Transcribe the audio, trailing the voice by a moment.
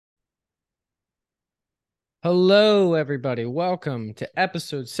Hello, everybody. Welcome to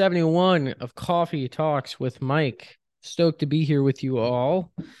episode 71 of Coffee Talks with Mike. Stoked to be here with you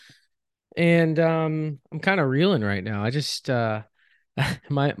all. And I'm kind of reeling right now. I just my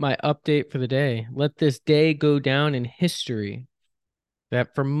update for the day. Let this day go down in history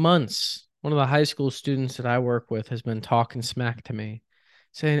that for months, one of the high school students that I work with has been talking smack to me,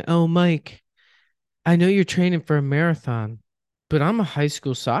 saying, "Oh, Mike, I know you're training for a marathon, but I'm a high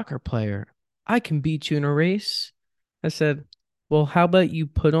school soccer player. I can beat you in a race." I said, "Well, how about you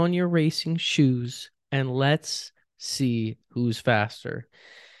put on your racing shoes and let's see who's faster?"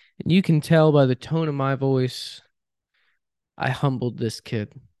 And you can tell by the tone of my voice, I humbled this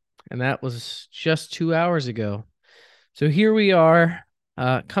kid. And that was just 2 hours ago. So here we are,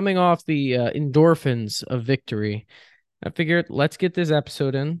 coming off the endorphins of victory. I figured let's get this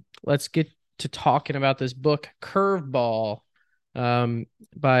episode in. Let's get to talking about this book, Curveball,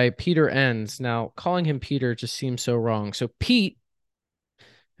 by Peter Enns. Now, calling him Peter just seems so wrong. So, Pete,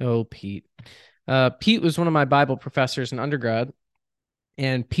 oh, Pete. Pete was one of my Bible professors in undergrad,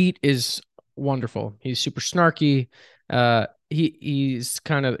 and Pete is wonderful. He's super snarky. He's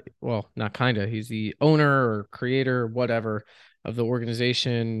kind of, well, not kind of. He's the owner or creator, or whatever, of the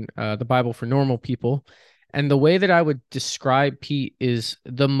organization, the Bible for Normal People. And the way that I would describe Pete is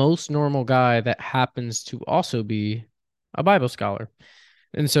the most normal guy that happens to also be a Bible scholar.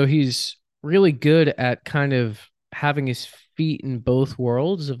 And so he's really good at kind of having his feet in both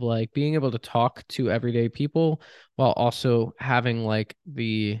worlds of like being able to talk to everyday people while also having like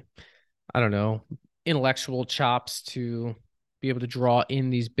the, I don't know, intellectual chops to be able to draw in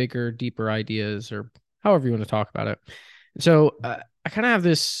these bigger, deeper ideas or however you want to talk about it. So I kind of have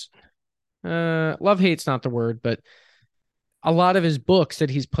this love hate's not the word, but a lot of his books that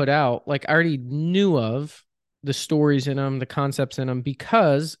he's put out, like I already knew of the stories in them, the concepts in them,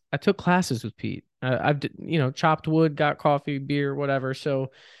 because I took classes with Pete. I've chopped wood, got coffee, beer, whatever. So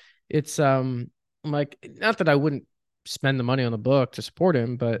it's like not that I wouldn't spend the money on the book to support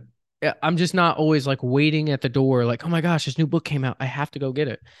him, but yeah, I'm just not always like waiting at the door, like, oh my gosh, this new book came out, I have to go get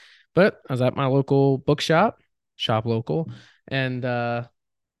it. But I was at my local bookshop, shop local, and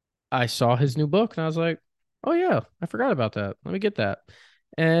I saw his new book and I was like, oh yeah, I forgot about that. Let me get that.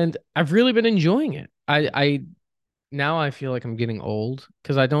 And I've really been enjoying it. I now I feel like I'm getting old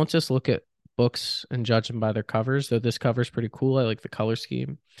because I don't just look at books and judge them by their covers, though this cover's pretty cool. I like the color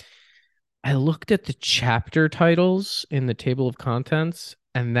scheme. I looked at the chapter titles in the table of contents,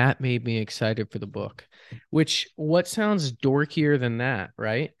 and that made me excited for the book. Which what sounds dorkier than that,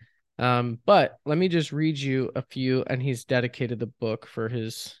 right? But let me just read you a few, and he's dedicated the book for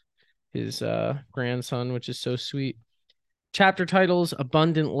his grandson, which is so sweet. Chapter titles: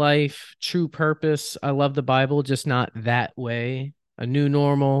 Abundant Life, True Purpose, I Love the Bible, Just Not That Way, A New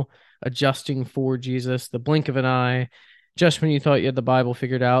Normal, Adjusting for Jesus, The Blink of an Eye, Just When You Thought You Had the Bible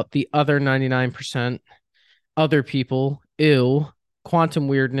Figured Out, The Other 99%, Other People, Ill, Quantum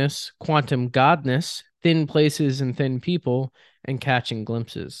Weirdness, Quantum Godness, Thin Places and Thin People, and Catching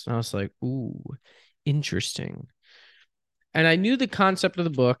Glimpses. And I was like, ooh, interesting. And I knew the concept of the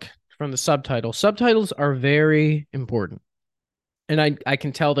book from the subtitle. Subtitles are very important. And I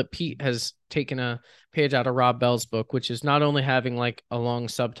can tell that Pete has taken a page out of Rob Bell's book, which is not only having like a long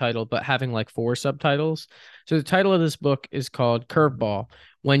subtitle, but having like four subtitles. So the title of this book is called Curveball: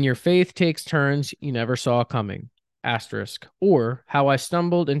 When Your Faith Takes Turns You Never Saw Coming, asterisk, or How I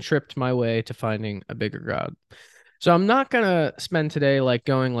Stumbled and Tripped My Way to Finding a Bigger God. So I'm not gonna spend today like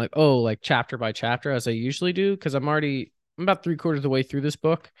going like, oh, like chapter by chapter as I usually do, because I'm about three-quarters of the way through this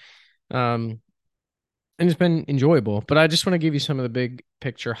book. Um, and it's been enjoyable. But I just want to give you some of the big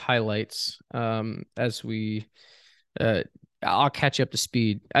picture highlights as we uh, I'll catch you up to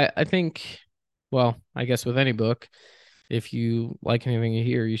speed. I think, well, I guess with any book, if you like anything you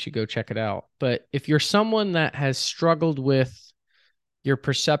hear, you should go check it out. But if you're someone that has struggled with your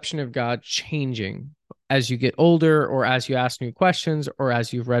perception of God changing as you get older, or as you ask new questions, or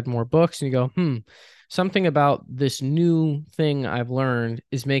as you've read more books and you go, something about this new thing I've learned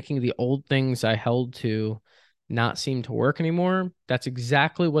is making the old things I held to not seem to work anymore. That's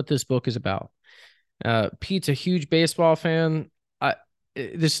exactly what this book is about. Pete's a huge baseball fan.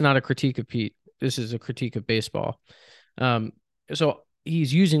 This is not a critique of Pete. This is a critique of baseball. Um, so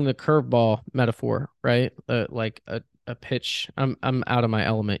he's using the curveball metaphor, right? Like a pitch. I'm out of my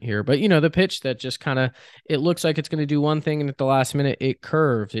element here, but the pitch that just kind of, it looks like it's going to do one thing, and at the last minute it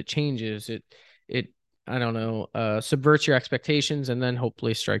curves, it changes, it I don't know, subverts your expectations, and then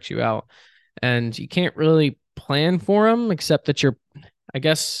hopefully strikes you out. And you can't really plan for him except that you're, I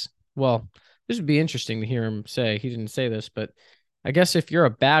guess, well, this would be interesting to hear him say. He didn't say this, but I guess if you're a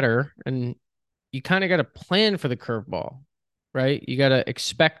batter and you kind of got to plan for the curveball, right? You got to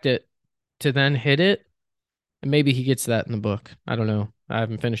expect it to then hit it. And maybe he gets that in the book. I don't know. I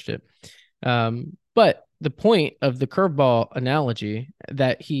haven't finished it. But the point of the curveball analogy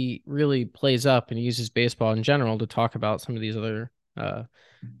that he really plays up and uses baseball in general to talk about some of these other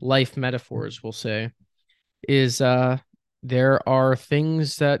life metaphors, we'll say, is there are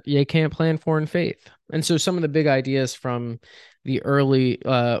things that you can't plan for in faith. And so some of the big ideas from the early,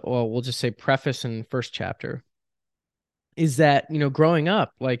 well, we'll just say preface and first chapter is that, growing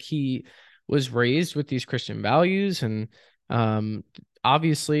up, like he was raised with these Christian values. And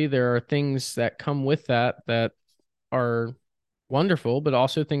obviously there are things that come with that are wonderful, but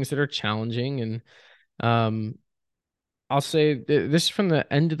also things that are challenging. And um, I'll say this is from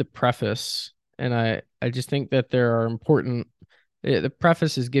the end of the preface, and I just think that there are important. The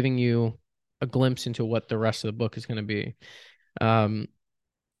preface is giving you a glimpse into what the rest of the book is going to be. Um,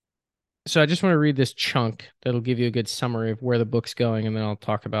 so I just want to read this chunk that'll give you a good summary of where the book's going, and then I'll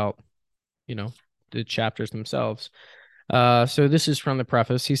talk about, the chapters themselves. So this is from the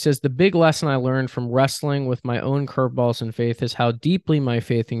preface. He says, the big lesson I learned from wrestling with my own curveballs in faith is how deeply my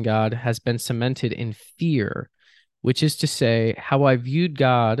faith in God has been cemented in fear, which is to say, how I viewed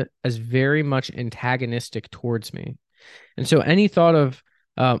God as very much antagonistic towards me. And so any thought of,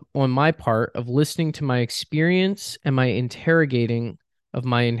 on my part, of listening to my experience and my interrogating of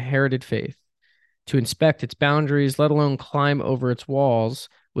my inherited faith, to inspect its boundaries, let alone climb over its walls,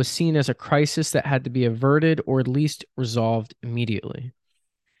 was seen as a crisis that had to be averted or at least resolved immediately.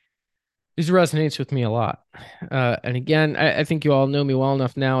 This resonates with me a lot. And again, I think you all know me well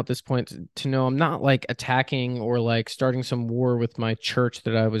enough now at this point to know I'm not like attacking or like starting some war with my church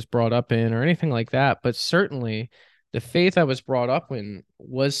that I was brought up in or anything like that. But certainly the faith I was brought up in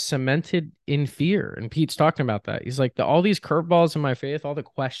was cemented in fear. And Pete's talking about that. He's like, all these curveballs in my faith, all the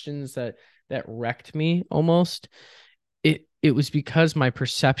questions that wrecked me almost, it was because my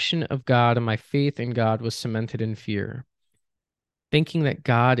perception of God and my faith in God was cemented in fear, thinking that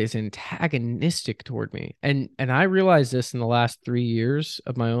God is antagonistic toward me. And I realized this in the last 3 years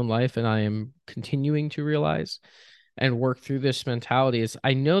of my own life, and I am continuing to realize and work through this mentality is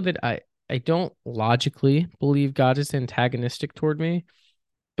I know that I don't logically believe God is antagonistic toward me,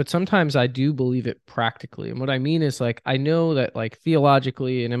 but sometimes I do believe it practically. And what I mean is like I know that like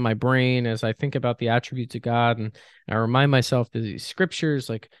theologically and in my brain as I think about the attributes of God and I remind myself that these scriptures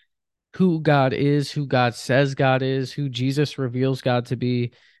like who God is, who God says God is, who Jesus reveals God to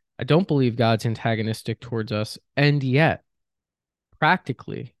be. I don't believe God's antagonistic towards us. And yet,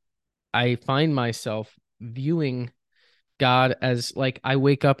 practically, I find myself viewing God as like I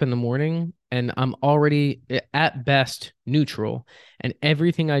wake up in the morning and I'm already at best neutral. And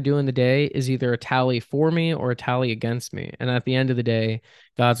everything I do in the day is either a tally for me or a tally against me. And at the end of the day,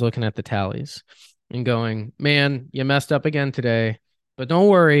 God's looking at the tallies and going, man, you messed up again today. But don't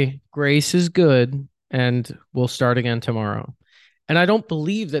worry, grace is good and we'll start again tomorrow. And I don't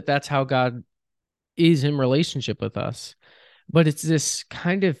believe that that's how God is in relationship with us. But it's this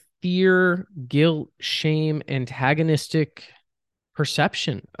kind of fear, guilt, shame, antagonistic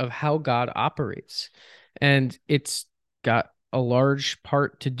perception of how God operates. And it's got a large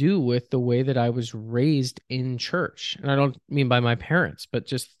part to do with the way that I was raised in church. And I don't mean by my parents, but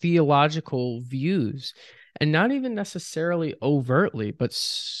just theological views. And not even necessarily overtly, but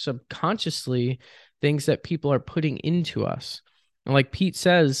subconsciously things that people are putting into us. And like Pete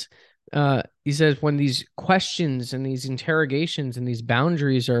says, he says when these questions and these interrogations and these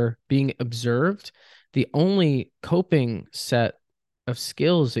boundaries are being observed, the only coping set of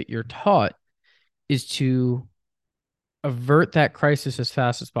skills that you're taught is to avert that crisis as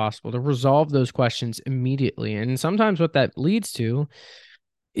fast as possible, to resolve those questions immediately. And sometimes what that leads to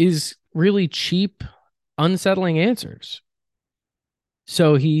is really cheap, unsettling answers.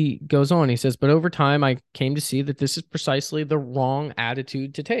 So he goes on, he says, but over time, I came to see that this is precisely the wrong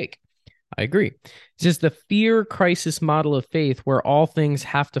attitude to take. I agree. It says the fear crisis model of faith, where all things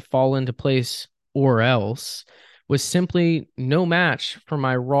have to fall into place or else, was simply no match for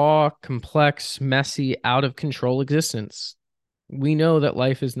my raw, complex, messy, out of control existence. We know that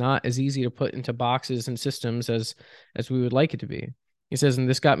life is not as easy to put into boxes and systems as we would like it to be. He says, and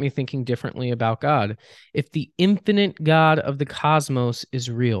this got me thinking differently about God. If the infinite God of the cosmos is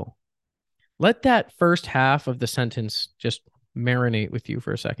real, let that first half of the sentence just marinate with you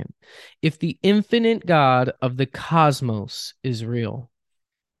for a second. If the infinite God of the cosmos is real,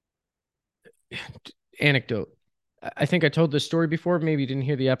 anecdote. I think I told this story before. Maybe you didn't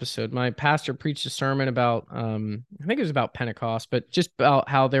hear the episode. My pastor preached a sermon about, I think it was about Pentecost, but just about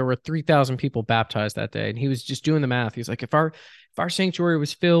how there were 3,000 people baptized that day. And he was just doing the math. He's like, if our sanctuary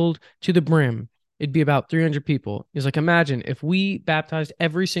was filled to the brim it'd be about 300 people. He's like, imagine if we baptized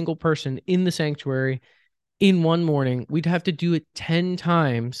every single person in the sanctuary in one morning, we'd have to do it 10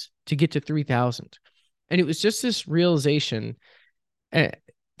 times to get to 3,000. And it was just this realization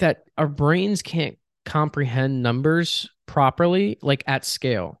that our brains can't comprehend numbers properly, like at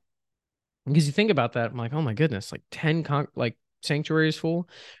scale. Because you think about that, I'm like, oh my goodness, like 10 like sanctuaries full.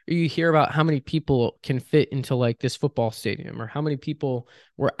 Or you hear about how many people can fit into like this football stadium, or how many people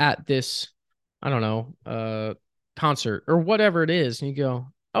were at this, I don't know, concert or whatever it is. And you go,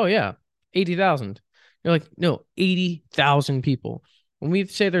 oh yeah, 80,000. You're like, no, 80,000 people. When we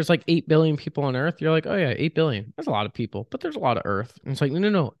say there's like 8 billion people on Earth, you're like, oh yeah, 8 billion. That's a lot of people, but there's a lot of Earth. And it's like,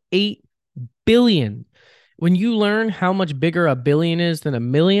 no, 8 billion. When you learn how much bigger a billion is than a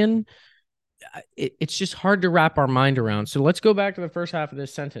million, it's just hard to wrap our mind around. So let's go back to the first half of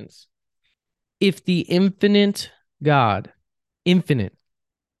this sentence. If the infinite God, infinite,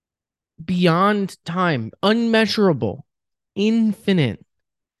 beyond time, unmeasurable, infinite,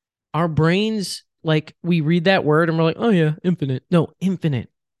 our brains, like we read that word and we're like, oh yeah, infinite. No, infinite.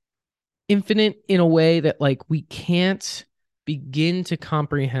 Infinite in a way that like we can't begin to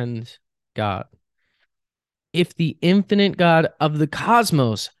comprehend God. If the infinite God of the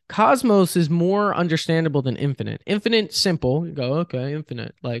cosmos is more understandable than infinite. Infinite, simple. You go, okay,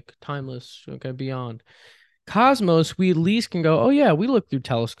 infinite, like timeless, okay, beyond. Cosmos, we at least can go, oh yeah, we look through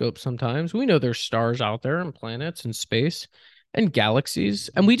telescopes sometimes. We know there's stars out there and planets and space and galaxies.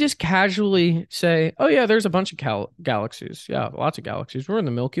 And we just casually say, oh yeah, there's a bunch of galaxies. Yeah, lots of galaxies. We're in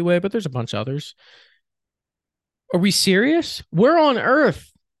the Milky Way, but there's a bunch of others. Are we serious? We're on Earth.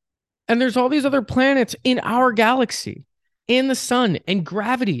 And there's all these other planets in our galaxy and the sun and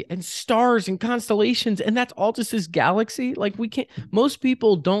gravity and stars and constellations. And that's all just this galaxy. Like we can't, most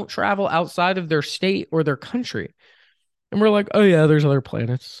people don't travel outside of their state or their country. And we're like, oh yeah, there's other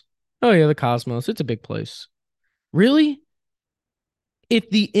planets. Oh yeah, the cosmos. It's a big place. Really? If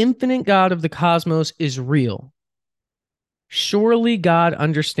the infinite God of the cosmos is real, surely God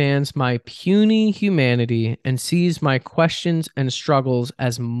understands my puny humanity and sees my questions and struggles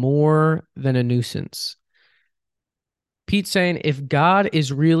as more than a nuisance. Pete's saying if God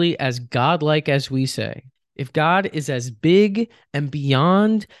is really as godlike as we say, if God is as big and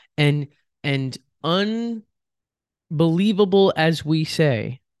beyond and unbelievable as we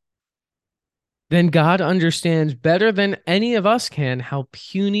say, then God understands better than any of us can how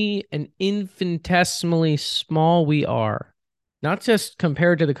puny and infinitesimally small we are. Not just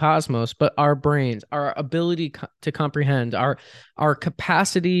compared to the cosmos, but our brains, our ability to comprehend, our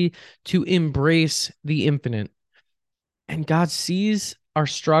capacity to embrace the infinite. And God sees our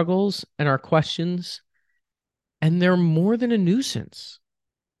struggles and our questions, and they're more than a nuisance.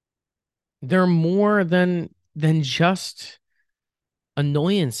 They're more than just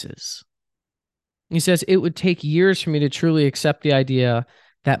annoyances. He says it would take years for me to truly accept the idea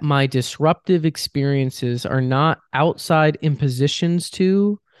that my disruptive experiences are not outside impositions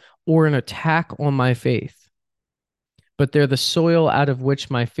to or an attack on my faith, but they're the soil out of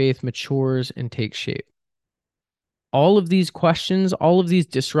which my faith matures and takes shape. All of these questions, all of these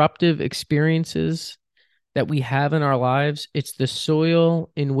disruptive experiences that we have in our lives, it's the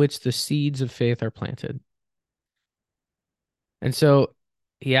soil in which the seeds of faith are planted. And so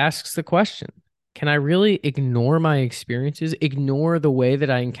he asks the question, can I really ignore my experiences, ignore the way that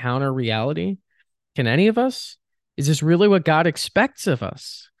I encounter reality? Can any of us? Is this really what God expects of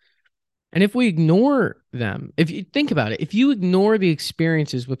us? And if we ignore them, if you think about it, if you ignore the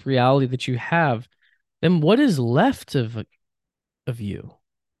experiences with reality that you have, then what is left of you?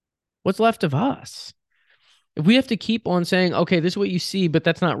 What's left of us? If we have to keep on saying, okay, this is what you see, but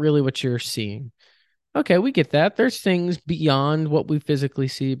that's not really what you're seeing. Okay, we get that. There's things beyond what we physically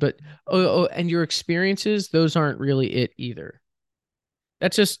see, but and your experiences, those aren't really it either.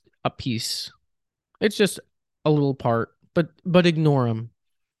 That's just a piece. It's just a little part, but ignore them.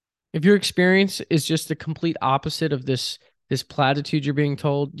 If your experience is just the complete opposite of this platitude you're being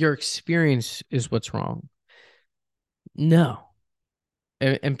told, your experience is what's wrong. No.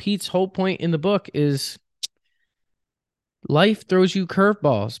 And Pete's whole point in the book is life throws you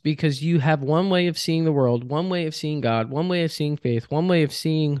curveballs because you have one way of seeing the world, one way of seeing God, one way of seeing faith, one way of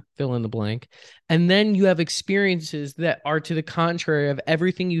seeing fill in the blank. And then you have experiences that are to the contrary of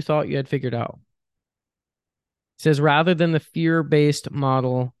everything you thought you had figured out. He says, rather than the fear-based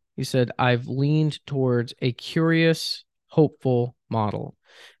model, he said, I've leaned towards a curious, hopeful model.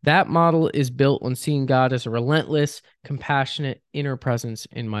 That model is built on seeing God as a relentless, compassionate inner presence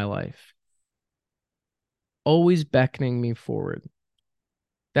in my life, always beckoning me forward.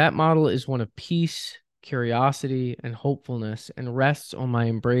 That model is one of peace curiosity, and hopefulness, and rests on my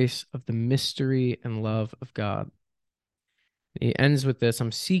embrace of the mystery and love of God. He ends with this: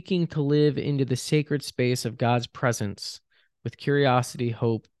 I'm seeking to live into the sacred space of God's presence with curiosity,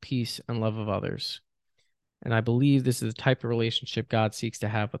 hope, peace, and love of others. And I believe this is the type of relationship God seeks to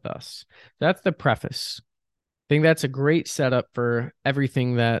have with us. That's the preface. I think that's a great setup for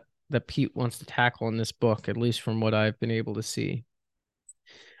everything that Pete wants to tackle in this book, at least from what I've been able to see.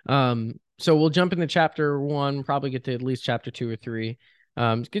 So we'll jump into chapter 1, probably get to at least chapter 2 or 3.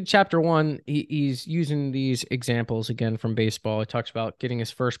 Good. Chapter 1, he's using these examples again from baseball. He talks about getting his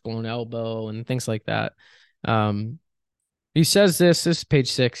first blown elbow and things like that. He says this is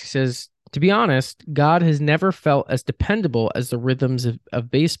page 6. He says, to be honest, God has never felt as dependable as the rhythms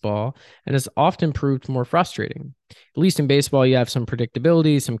of baseball and has often proved more frustrating. At least in baseball, you have some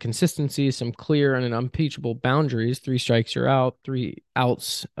predictability, some consistency, some clear and unimpeachable boundaries. 3 strikes, you're out, 3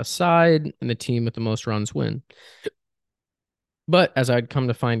 outs aside, and the team with the most runs win. But as I'd come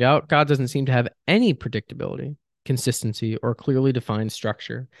to find out, God doesn't seem to have any predictability, consistency, or clearly defined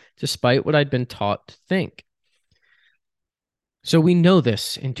structure, despite what I'd been taught to think. So we know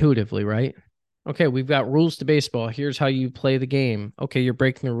this intuitively, right? Okay, we've got rules to baseball. Here's how you play the game. Okay, you're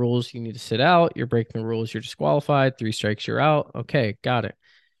breaking the rules. You need to sit out. You're breaking the rules. You're disqualified. 3 strikes, you're out. Okay, got it.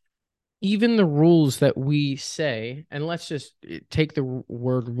 Even the rules that we say, and let's just take the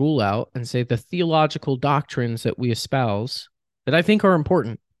word rule out and say the theological doctrines that we espouse, that I think are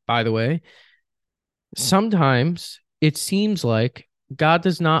important, by the way, sometimes it seems like God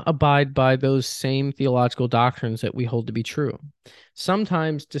does not abide by those same theological doctrines that we hold to be true.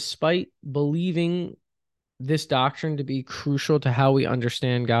 Sometimes, despite believing this doctrine to be crucial to how we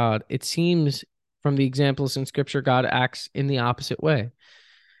understand God, it seems from the examples in Scripture, God acts in the opposite way.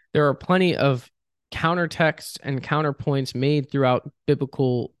 There are plenty of countertexts and counterpoints made throughout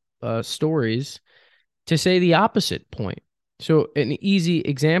biblical stories to say the opposite point. So an easy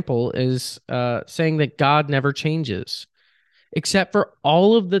example is saying that God never changes, except for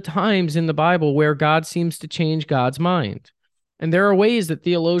all of the times in the Bible where God seems to change God's mind. And there are ways that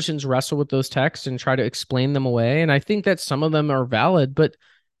theologians wrestle with those texts and try to explain them away. And I think that some of them are valid, but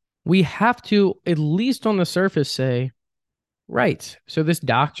we have to, at least on the surface, say, right, so this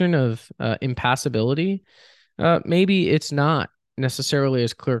doctrine of impassibility, maybe it's not necessarily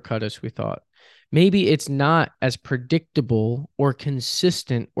as clear-cut as we thought. Maybe it's not as predictable or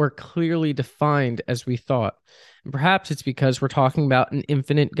consistent or clearly defined as we thought. And perhaps it's because we're talking about an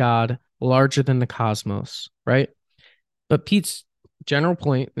infinite God larger than the cosmos, right? But Pete's general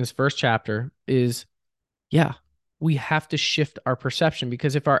point in this first chapter is, yeah, we have to shift our perception,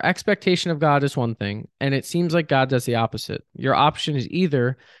 because if our expectation of God is one thing and it seems like God does the opposite, your option is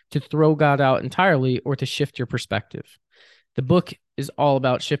either to throw God out entirely or to shift your perspective. The book is all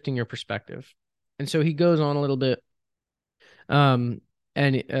about shifting your perspective. And so he goes on a little bit. And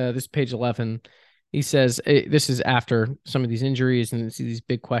this page 11, he says, this is after some of these injuries and these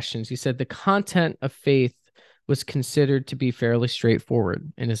big questions. He said, the content of faith was considered to be fairly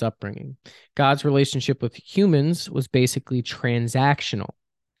straightforward in his upbringing. God's relationship with humans was basically transactional.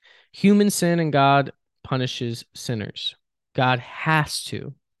 Human sin and God punishes sinners. God has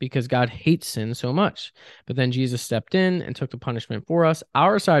to, because God hates sin so much. But then Jesus stepped in and took the punishment for us.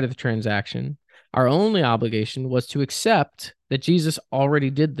 Our side of the transaction, our only obligation was to accept that Jesus already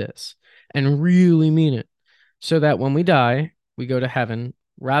did this and really mean it, so that when we die, we go to heaven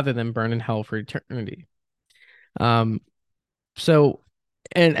rather than burn in hell for eternity. So,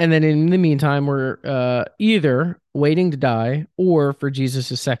 and then in the meantime, we're either waiting to die or for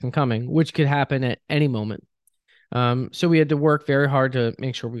Jesus' second coming, which could happen at any moment. So we had to work very hard to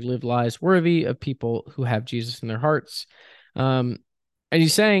make sure we live lives worthy of people who have Jesus in their hearts. And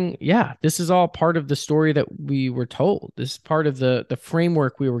he's saying, yeah, this is all part of the story that we were told. This is part of the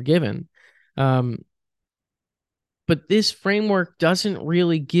framework we were given. But this framework doesn't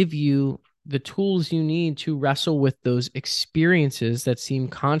really give you the tools you need to wrestle with those experiences that seem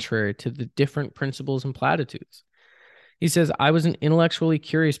contrary to the different principles and platitudes. He says, I was an intellectually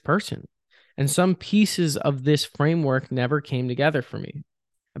curious person, and some pieces of this framework never came together for me.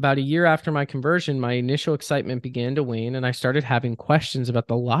 About a year after my conversion, my initial excitement began to wane, and I started having questions about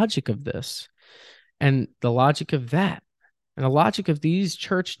the logic of this and the logic of that and the logic of these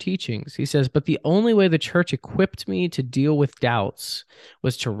church teachings. He says, but the only way the church equipped me to deal with doubts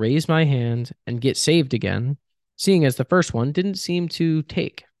was to raise my hand and get saved again, seeing as the first one didn't seem to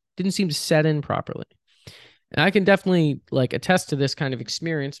set in properly. And I can definitely attest to this kind of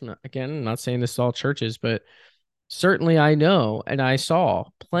experience. Again, I'm not saying this is all churches, but certainly I know and I saw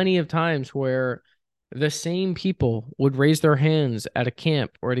plenty of times where The same people would raise their hands at a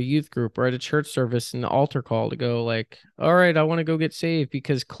camp or at a youth group or at a church service in the altar call to go like, all right, I want to go get saved.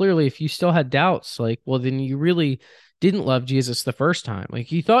 Because clearly if you still had doubts, like, well, then you really didn't love Jesus the first time.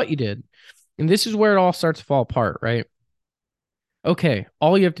 Like you thought you did. And this is where it all starts to fall apart, right? Okay,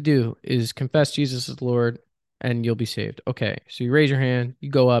 all you have to do is confess Jesus as Lord and you'll be saved. Okay, so you raise your hand, you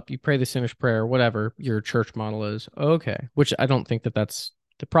go up, you pray the sinner's prayer, whatever your church model is. Okay, which I don't think that that's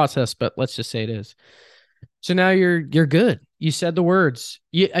the process, but let's just say it is. So now you're good. You said the words.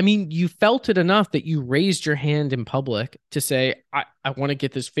 I mean, you felt it enough that you raised your hand in public to say, I want to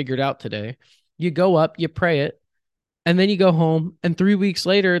get this figured out today. You go up, you pray it, and then you go home. And 3 weeks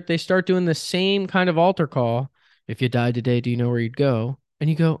later, they start doing the same kind of altar call. If you died today, do you know where you'd go? And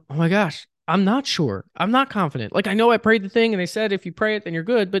you go, oh my gosh, I'm not sure. I'm not confident. Like I know I prayed the thing and they said if you pray it, then you're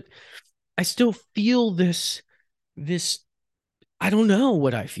good, but I still feel this I don't know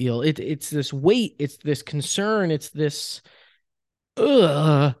what I feel. It's this weight, it's this concern, it's this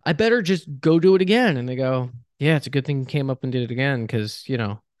I better just go do it again. And they go, yeah, it's a good thing you came up and did it again because,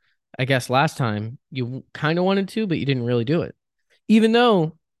 I guess last time you kind of wanted to, but you didn't really do it. Even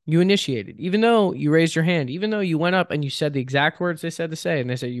though you initiated, even though you raised your hand, even though you went up and you said the exact words they said to say, and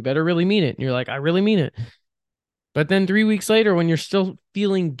they said, you better really mean it. And you're like, I really mean it. But then 3 weeks later, when you're still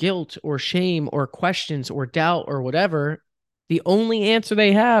feeling guilt or shame or questions or doubt or whatever, the only answer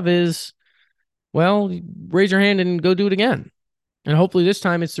they have is, well, raise your hand and go do it again. And hopefully this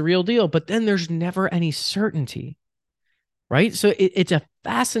time it's the real deal. But then there's never any certainty, right? So it's a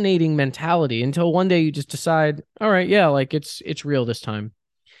fascinating mentality until one day you just decide, all right, yeah, like it's real this time.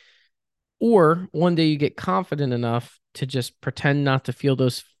 Or one day you get confident enough to just pretend not to feel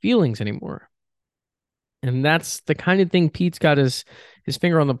those feelings anymore. And that's the kind of thing Pete's got his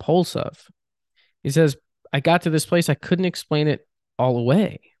finger on the pulse of. He says, I got to this place, I couldn't explain it all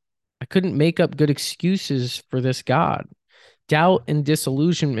away. I couldn't make up good excuses for this God. Doubt and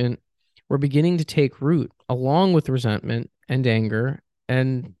disillusionment were beginning to take root, along with resentment and anger,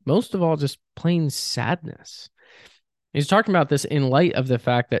 and most of all, just plain sadness. He's talking about this in light of the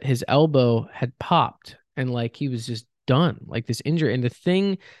fact that his elbow had popped and like he was just done, like this injury. And the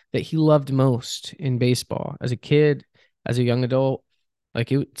thing that he loved most in baseball as a kid, as a young adult,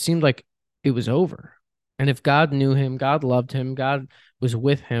 like it seemed like it was over. And if God knew him, God loved him, God was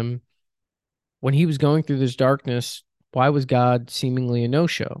with him, when he was going through this darkness, why was God seemingly a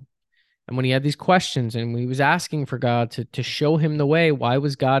no-show? And when he had these questions and when he was asking for God to show him the way, why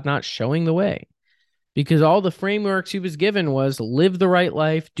was God not showing the way? Because all the frameworks he was given was live the right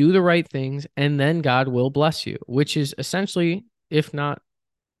life, do the right things, and then God will bless you, which is essentially, if not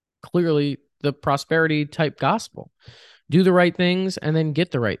clearly, the prosperity type gospel. Do the right things and then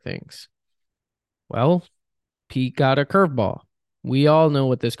get the right things. Well, Pete got a curveball. We all know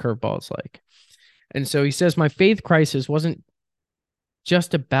what this curveball is like. And so he says, my faith crisis wasn't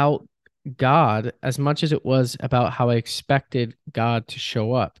just about God as much as it was about how I expected God to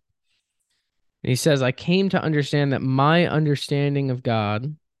show up. And he says, I came to understand that my understanding of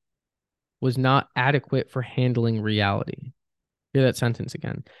God was not adequate for handling reality. Hear that sentence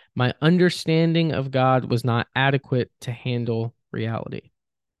again. My understanding of God was not adequate to handle reality.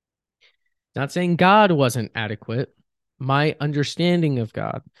 Not saying God wasn't adequate. My understanding of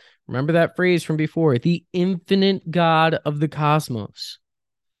God. Remember that phrase from before, the infinite God of the cosmos.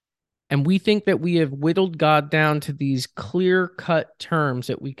 And we think that we have whittled God down to these clear-cut terms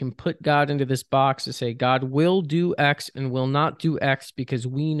that we can put God into this box to say God will do X and will not do X because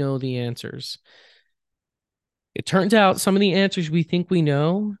we know the answers. It turns out some of the answers we think we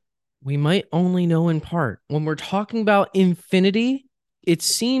know, we might only know in part. When we're talking about infinity, it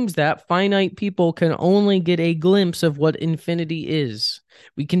seems that finite people can only get a glimpse of what infinity is.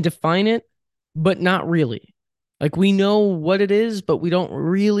 We can define it, but not really. Like we know what it is, but we don't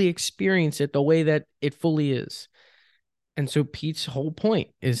really experience it the way that it fully is. And so Pete's whole point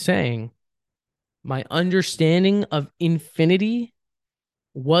is saying, my understanding of infinity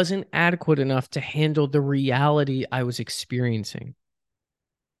wasn't adequate enough to handle the reality I was experiencing.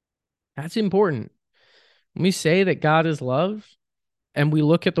 That's important. When we say that God is love and we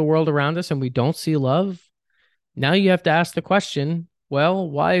look at the world around us and we don't see love, now you have to ask the question, well,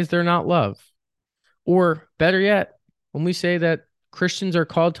 why is there not love? Or better yet, when we say that Christians are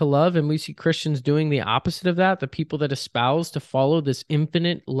called to love and we see Christians doing the opposite of that, the people that espouse to follow this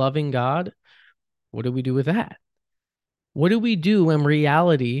infinite loving God, what do we do with that? What do we do when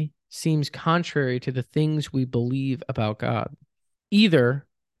reality seems contrary to the things we believe about God? Either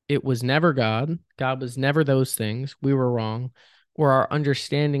it was never God, God was never those things, we were wrong, or our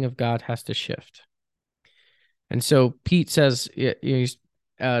understanding of God has to shift. And so Pete says,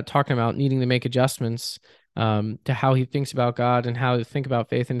 talking about needing to make adjustments to how he thinks about God and how to think about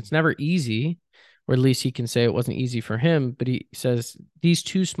faith. And it's never easy, or at least he can say it wasn't easy for him. But he says these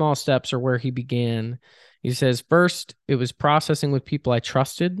 2 small steps are where he began. He says, first, it was processing with people I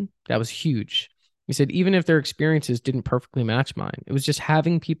trusted. That was huge. He said, even if their experiences didn't perfectly match mine, it was just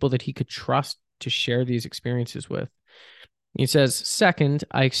having people that he could trust to share these experiences with. He says, second,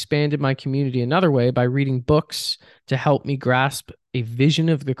 I expanded my community another way by reading books to help me grasp a vision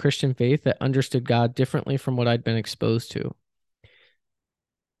of the Christian faith that understood God differently from what I'd been exposed to.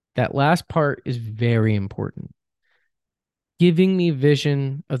 That last part is very important. Giving me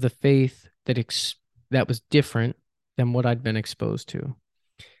vision of the faith that was different than what I'd been exposed to.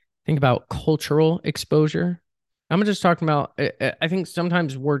 Think about cultural exposure. I'm just talking about, I think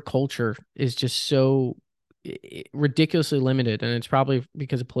sometimes word culture is just so ridiculously limited, and it's probably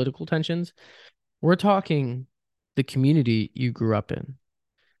because of political tensions. We're talking the community you grew up in,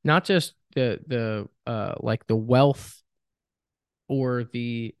 not just the like the wealth or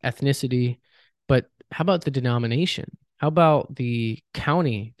the ethnicity, but how about the denomination? How about the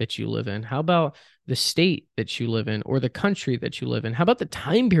county that you live in? How about the state that you live in or the country that you live in? How about the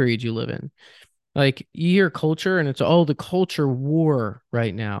time period you live in? Like you hear culture and it's the culture war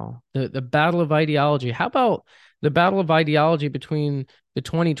right now, the battle of ideology. How about the battle of ideology between the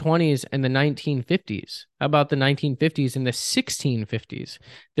 2020s and the 1950s? How about the 1950s and the 1650s?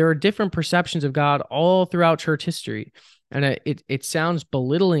 There are different perceptions of God all throughout church history. And it sounds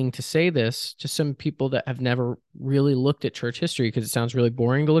belittling to say this to some people that have never really looked at church history because it sounds really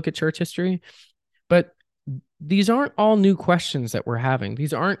boring to look at church history. But these aren't all new questions that we're having.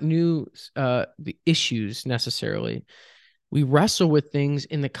 These aren't new the issues necessarily. We wrestle with things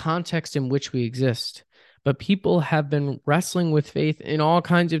in the context in which we exist. But people have been wrestling with faith in all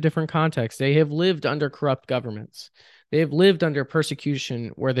kinds of different contexts. They have lived under corrupt governments. They have lived under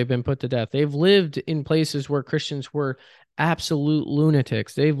persecution where they've been put to death. They've lived in places where Christians were absolute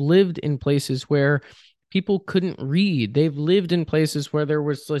lunatics. They've lived in places where people couldn't read. They've lived in places where there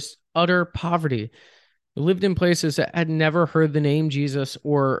was just utter poverty. They lived in places that had never heard the name Jesus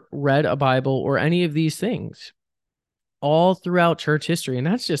or read a Bible or any of these things all throughout church history. And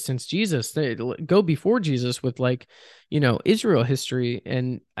that's just since Jesus. They go before Jesus with Israel history.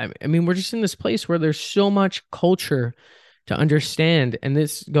 And I mean, we're just in this place where there's so much culture to understand. And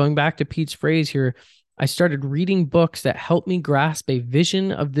this, going back to Pete's phrase here, I started reading books that helped me grasp a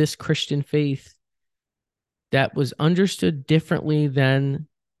vision of this Christian faith that was understood differently than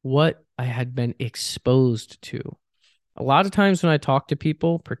what I had been exposed to. A lot of times when I talk to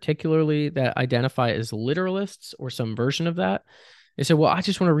people, particularly that identify as literalists or some version of that, they say, well, I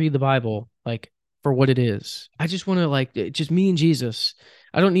just want to read the Bible like for what it is. I just want to just me and Jesus.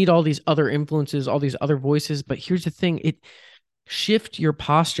 I don't need all these other influences, all these other voices. But here's the thing, shift your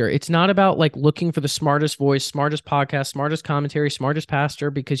posture. It's not about like looking for the smartest voice, smartest podcast, smartest commentary, smartest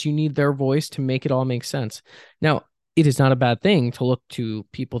pastor, because you need their voice to make it all make sense. Now, it is not a bad thing to look to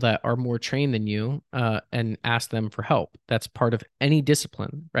people that are more trained than you and ask them for help. That's part of any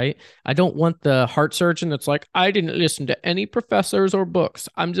discipline, right? I don't want the heart surgeon that's like, I didn't listen to any professors or books.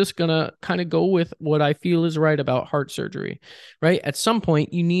 I'm just going to kind of go with what I feel is right about heart surgery, right? At some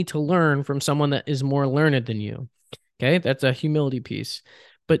point, you need to learn from someone that is more learned than you. Okay, that's a humility piece.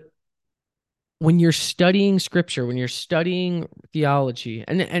 But when you're studying scripture, when you're studying theology,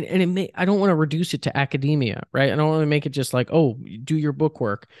 and I don't want to reduce it to academia, right? I don't want to make it just like, oh, do your book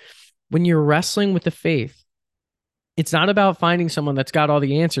work. When you're wrestling with the faith, it's not about finding someone that's got all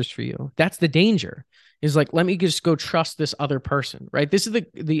the answers for you. That's the danger. Is like, let me just go trust this other person, right? This is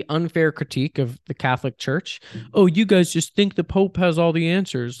the unfair critique of the Catholic Church. Oh, you guys just think the Pope has all the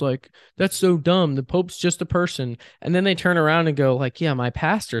answers. Like, that's so dumb. The Pope's just a person. And then they turn around and go like, yeah, my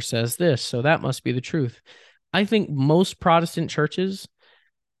pastor says this, so that must be the truth. I think most Protestant churches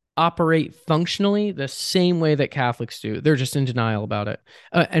operate functionally the same way that Catholics do. They're just in denial about it.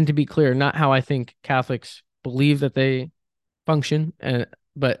 And to be clear, not how I think Catholics believe that they function,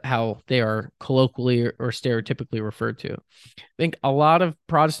 but how they are colloquially or stereotypically referred to. I think a lot of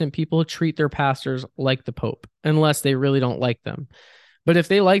Protestant people treat their pastors like the Pope, unless they really don't like them. But if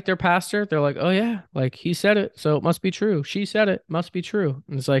they like their pastor, they're like, oh yeah, like he said it, so it must be true. She said it, must be true.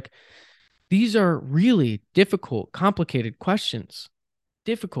 And it's like, these are really difficult, complicated questions,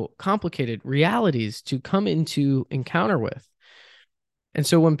 difficult, complicated realities to come into encounter with. And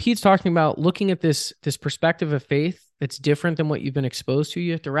so when Pete's talking about looking at this perspective of faith that's different than what you've been exposed to,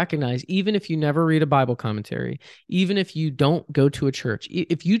 you have to recognize, even if you never read a Bible commentary, even if you don't go to a church,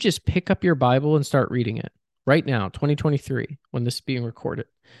 if you just pick up your Bible and start reading it right now, 2023, when this is being recorded,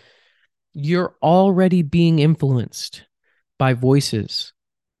 you're already being influenced by voices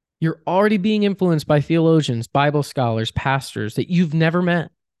You're already being influenced by theologians, Bible scholars, pastors that you've never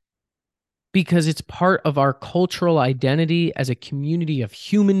met, because it's part of our cultural identity as a community of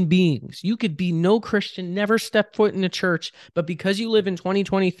human beings. You could be no Christian, never step foot in a church, but because you live in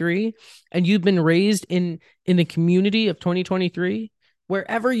 2023 and you've been raised in the community of 2023,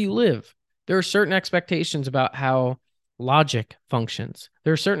 wherever you live, there are certain expectations about how logic functions.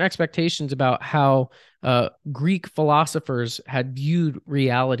 There are certain expectations about how Greek philosophers had viewed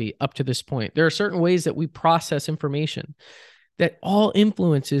reality up to this point. There are certain ways that we process information that all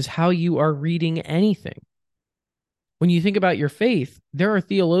influences how you are reading anything. When you think about your faith, there are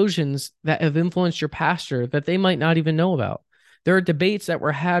theologians that have influenced your pastor that they might not even know about. There are debates that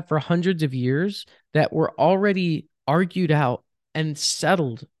were had for hundreds of years that were already argued out and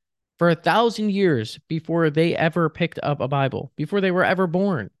settled for 1,000 years before they ever picked up a Bible, before they were ever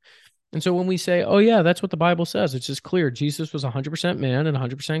born. And so when we say, oh, yeah, that's what the Bible says, it's just clear. Jesus was 100% man and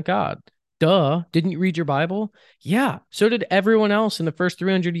 100% God. Duh. Didn't you read your Bible? Yeah. So did everyone else in the first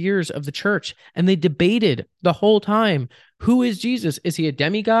 300 years of the church. And they debated the whole time. Who is Jesus? Is he a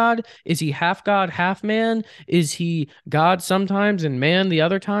demigod? Is he half God, half man? Is he God sometimes and man the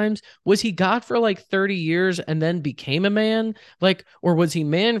other times? Was he God for like 30 years and then became a man? Or was he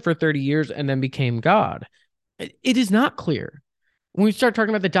man for 30 years and then became God? It is not clear. When we start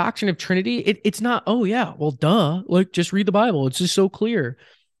talking about the doctrine of Trinity, it's not, oh, yeah, well, duh. Just read the Bible. It's just so clear.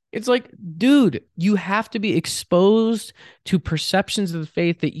 It's like, dude, you have to be exposed to perceptions of the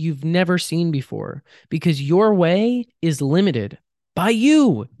faith that you've never seen before because your way is limited by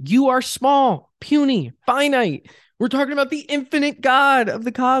you. You are small, puny, finite. We're talking about the infinite God of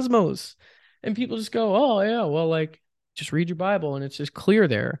the cosmos. And people just go, oh, yeah, well, just read your Bible and it's just clear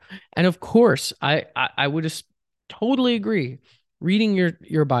there. And of course, I would just totally agree. Reading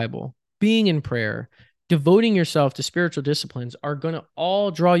your Bible, being in prayer, devoting yourself to spiritual disciplines are going to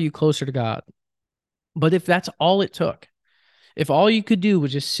all draw you closer to God. But if that's all it took, if all you could do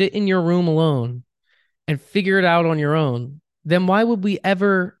was just sit in your room alone and figure it out on your own, then why would we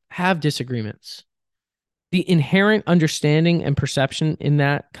ever have disagreements? The inherent understanding and perception in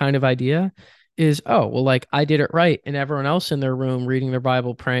that kind of idea is, oh, well, I did it right. And everyone else in their room reading their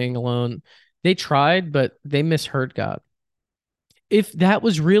Bible, praying alone, they tried, but they misheard God. If that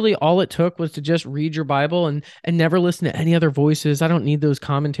was really all it took was to just read your Bible and never listen to any other voices, I don't need those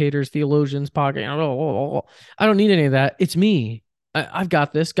commentators, theologians, podcast. I don't need any of that. It's me. I've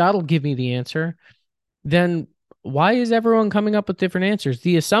got this. God will give me the answer. Then why is everyone coming up with different answers?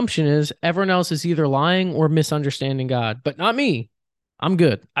 The assumption is everyone else is either lying or misunderstanding God, but not me. I'm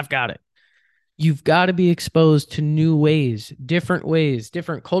good. I've got it. You've got to be exposed to new ways, different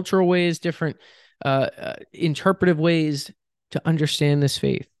cultural ways, different interpretive ways to understand this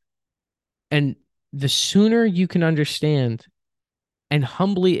faith. And the sooner you can understand and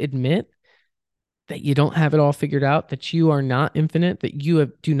humbly admit that you don't have it all figured out, that you are not infinite, that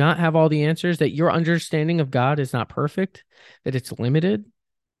you do not have all the answers, that your understanding of God is not perfect, that it's limited,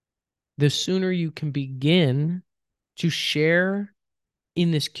 the sooner you can begin to share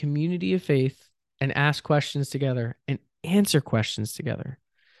in this community of faith and ask questions together and answer questions together.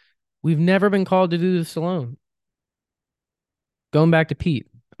 We've never been called to do this alone. Going back to Pete,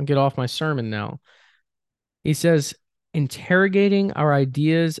 I'll get off my sermon now. He says, interrogating our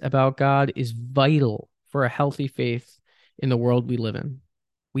ideas about God is vital for a healthy faith in the world we live in.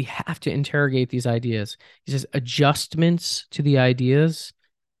 We have to interrogate these ideas. He says, adjustments to the ideas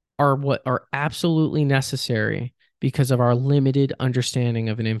are what are absolutely necessary because of our limited understanding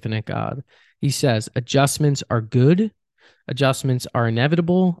of an infinite God. He says, adjustments are good. Adjustments are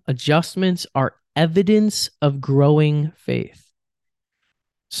inevitable. Adjustments are evidence of growing faith.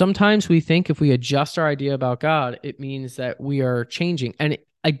 Sometimes we think if we adjust our idea about God, it means that we are changing. And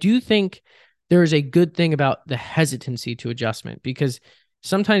I do think there is a good thing about the hesitancy to adjustment, because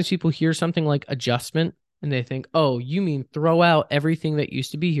sometimes people hear something like adjustment and they think, oh, you mean throw out everything that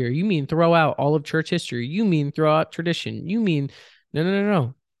used to be here. You mean throw out all of church history. You mean throw out tradition. You mean, no.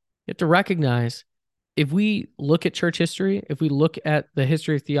 You have to recognize, if we look at church history, if we look at the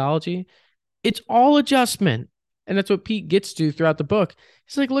history of theology, it's all adjustment. And that's what Pete gets to throughout the book.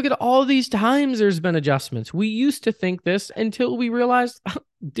 He's like, look at all these times there's been adjustments. We used to think this until we realized,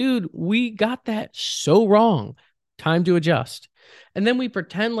 dude, we got that so wrong. Time to adjust. And then we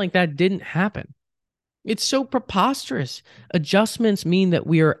pretend like that didn't happen. It's so preposterous. Adjustments mean that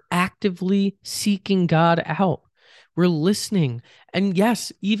we are actively seeking God out. We're listening. And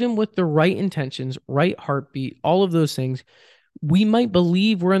yes, even with the right intentions, right heartbeat, all of those things, we might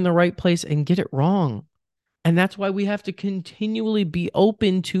believe we're in the right place and get it wrong. And that's why we have to continually be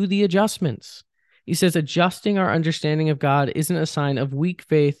open to the adjustments. He says adjusting our understanding of God isn't a sign of weak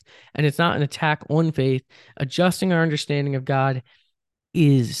faith, and it's not an attack on faith. Adjusting our understanding of God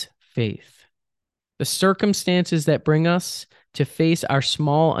is faith. The circumstances that bring us to face our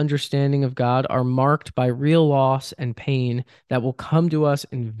small understanding of God are marked by real loss and pain that will come to us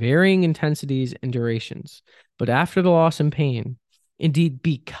in varying intensities and durations. But after the loss and pain, indeed,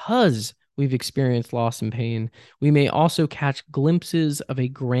 because we've experienced loss and pain, we may also catch glimpses of a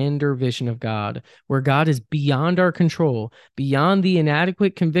grander vision of God, where God is beyond our control, beyond the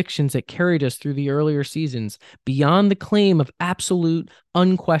inadequate convictions that carried us through the earlier seasons, beyond the claim of absolute,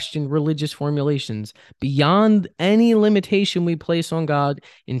 unquestioned religious formulations, beyond any limitation we place on God,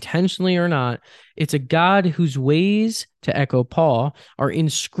 intentionally or not. It's a God whose ways, to echo Paul, are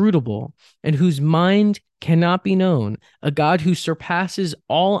inscrutable and whose mind cannot be known, a God who surpasses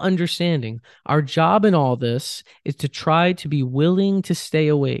all understanding. Our job in all this is to try to be willing to stay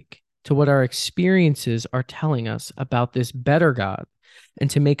awake to what our experiences are telling us about this better God and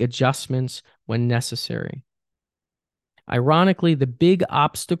to make adjustments when necessary. Ironically, the big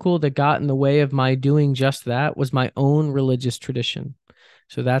obstacle that got in the way of my doing just that was my own religious tradition.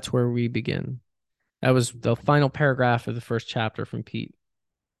 So that's where we begin. That was the final paragraph of the first chapter from Pete.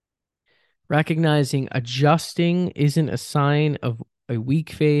 Recognizing adjusting isn't a sign of a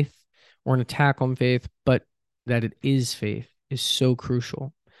weak faith or an attack on faith, but that it is faith is so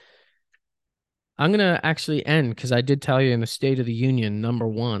crucial. I'm going to actually end, because I did tell you in the State of the Union,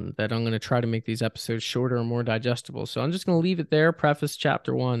 #1, that I'm going to try to make these episodes shorter and more digestible. So I'm just going to leave it there, preface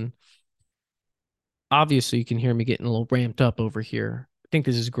chapter 1. Obviously, you can hear me getting a little ramped up over here. I think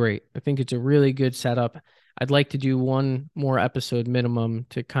this is great. I think it's a really good setup. I'd like to do one more episode minimum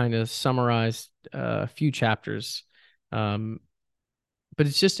to kind of summarize a few chapters. But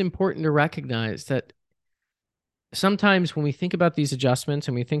it's just important to recognize that sometimes when we think about these adjustments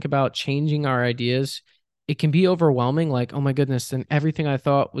and we think about changing our ideas, it can be overwhelming. Like, oh my goodness, then everything I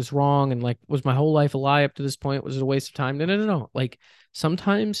thought was wrong. And like, was my whole life a lie up to this point? Was it a waste of time? No. Like,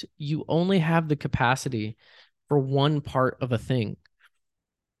 sometimes you only have the capacity for one part of a thing.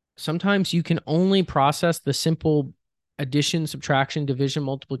 Sometimes you can only process the simple addition, subtraction, division,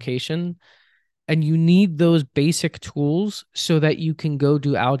 multiplication, and you need those basic tools so that you can go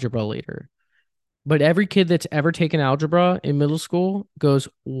do algebra later. But every kid that's ever taken algebra in middle school goes,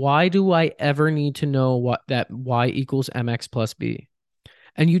 why do I ever need to know what that y equals mx plus b?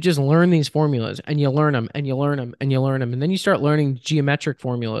 And you just learn these formulas and you learn them and you learn them and you learn them. And then you start learning geometric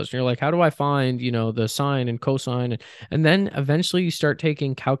formulas. And you're like, how do I find, the sine and cosine? And then eventually you start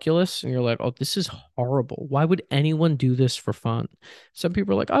taking calculus and you're like, oh, this is horrible. Why would anyone do this for fun? Some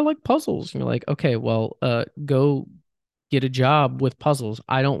people are like, I like puzzles. And you're like, okay, well, go get a job with puzzles.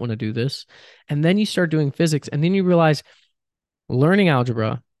 I don't want to do this. And then you start doing physics. And then you realize learning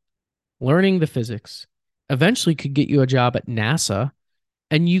algebra, learning the physics eventually could get you a job at NASA.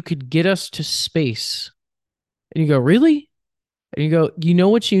 And you could get us to space. And you go, really? And you go, you know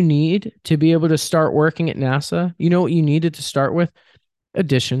what you need to be able to start working at NASA? You know what you needed to start with?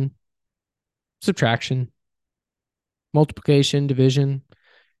 Addition, subtraction, multiplication, division.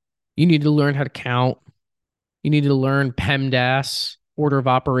 You need to learn how to count. You need to learn PEMDAS, order of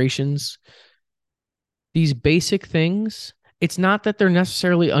operations. These basic things, it's not that they're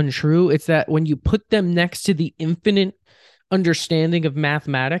necessarily untrue. It's that when you put them next to the infinite understanding of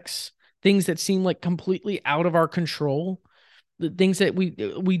mathematics, things that seem like completely out of our control, the things that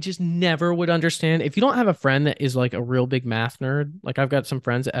we just never would understand. If you don't have a friend that is like a real big math nerd, like I've got some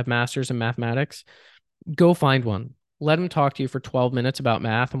friends that have masters in mathematics, go find one. Let them talk to you for 12 minutes about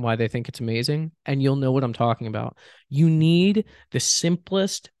math and why they think it's amazing, and you'll know what I'm talking about. You need the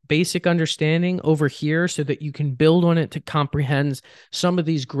simplest basic understanding over here so that you can build on it to comprehend some of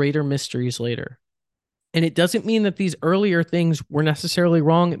these greater mysteries later. And it doesn't mean that these earlier things were necessarily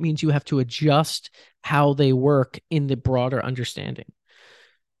wrong. It means you have to adjust how they work in the broader understanding.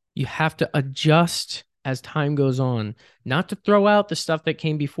 You have to adjust as time goes on, not to throw out the stuff that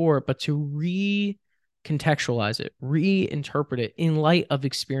came before, but to recontextualize it, reinterpret it in light of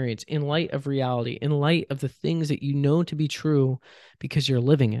experience, in light of reality, in light of the things that you know to be true because you're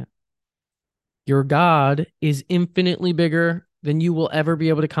living it. Your God is infinitely bigger than you will ever be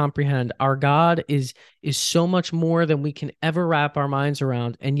able to comprehend. Our God is so much more than we can ever wrap our minds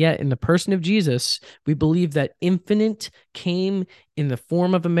around. And yet in the person of Jesus, we believe that infinite came in the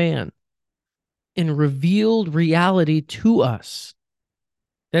form of a man and revealed reality to us.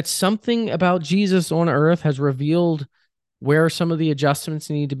 That something about Jesus on earth has revealed where some of the adjustments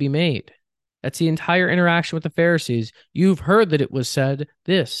need to be made. That's the entire interaction with the Pharisees. You've heard that it was said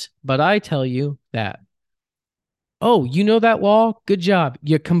this, but I tell you that. Oh, you know that law? Good job.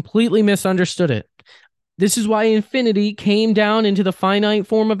 You completely misunderstood it. This is why infinity came down into the finite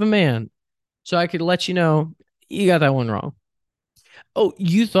form of a man. So I could let you know you got that one wrong. Oh,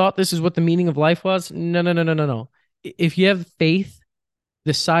 you thought this is what the meaning of life was? No, no, no, no, no, no. If you have faith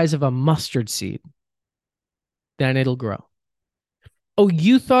the size of a mustard seed, then it'll grow. Oh,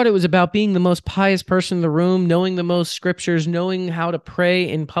 you thought it was about being the most pious person in the room, knowing the most scriptures, knowing how to pray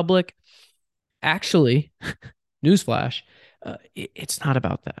in public. Actually, newsflash, it's not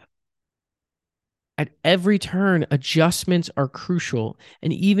about that. At every turn, adjustments are crucial.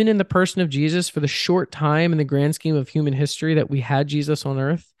 And even in the person of Jesus, for the short time in the grand scheme of human history that we had Jesus on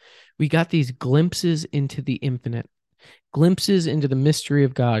earth, we got these glimpses into the infinite, glimpses into the mystery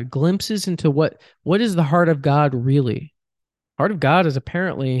of God, glimpses into what is the heart of God really. Heart of God is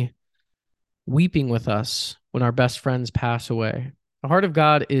apparently weeping with us when our best friends pass away. The heart of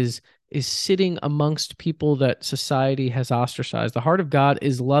God is sitting amongst people that society has ostracized. The heart of God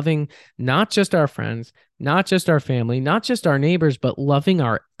is loving not just our friends, not just our family, not just our neighbors, but loving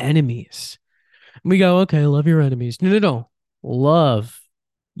our enemies. We go, okay, love your enemies. No, no, no. Love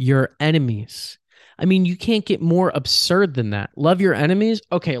your enemies. I mean, you can't get more absurd than that. Love your enemies.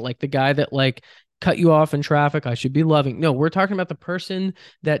 Okay, like the guy that like cut you off in traffic, I should be loving. No, we're talking about the person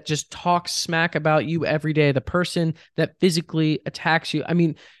that just talks smack about you every day, the person that physically attacks you. I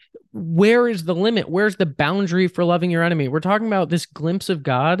mean, where is the limit? Where's the boundary for loving your enemy? We're talking about this glimpse of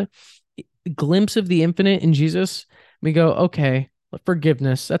God, glimpse of the infinite in Jesus. We go, okay,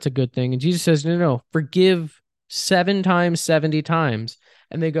 forgiveness, that's a good thing. And Jesus says, no, no, no, forgive 7 times, 70 times.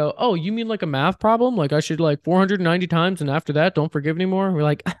 And they go, oh, you mean like a math problem? Like I should like 490 times and after that, don't forgive anymore? We're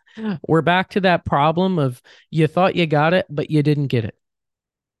like, we're back to that problem of you thought you got it, but you didn't get it.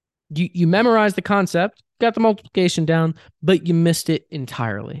 You memorized the concept, got the multiplication down, but you missed it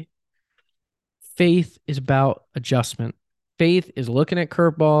entirely. Faith is about adjustment. Faith is looking at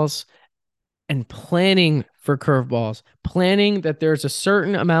curveballs and planning for curveballs, planning that there's a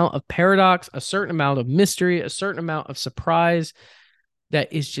certain amount of paradox, a certain amount of mystery, a certain amount of surprise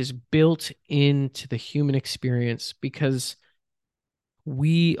that is just built into the human experience because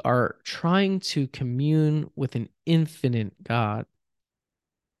we are trying to commune with an infinite God.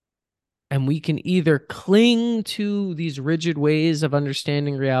 And we can either cling to these rigid ways of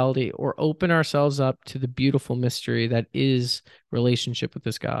understanding reality or open ourselves up to the beautiful mystery that is relationship with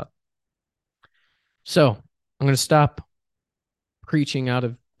this God. So I'm going to stop preaching out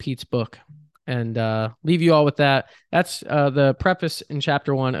of Pete's book and leave you all with that. That's the preface in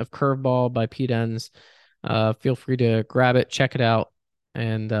chapter 1 of Curveball by Pete Enns. Feel free to grab it, check it out,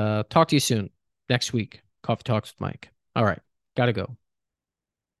 and talk to you soon next week. Coffee Talks with Mike. All right. Got to go.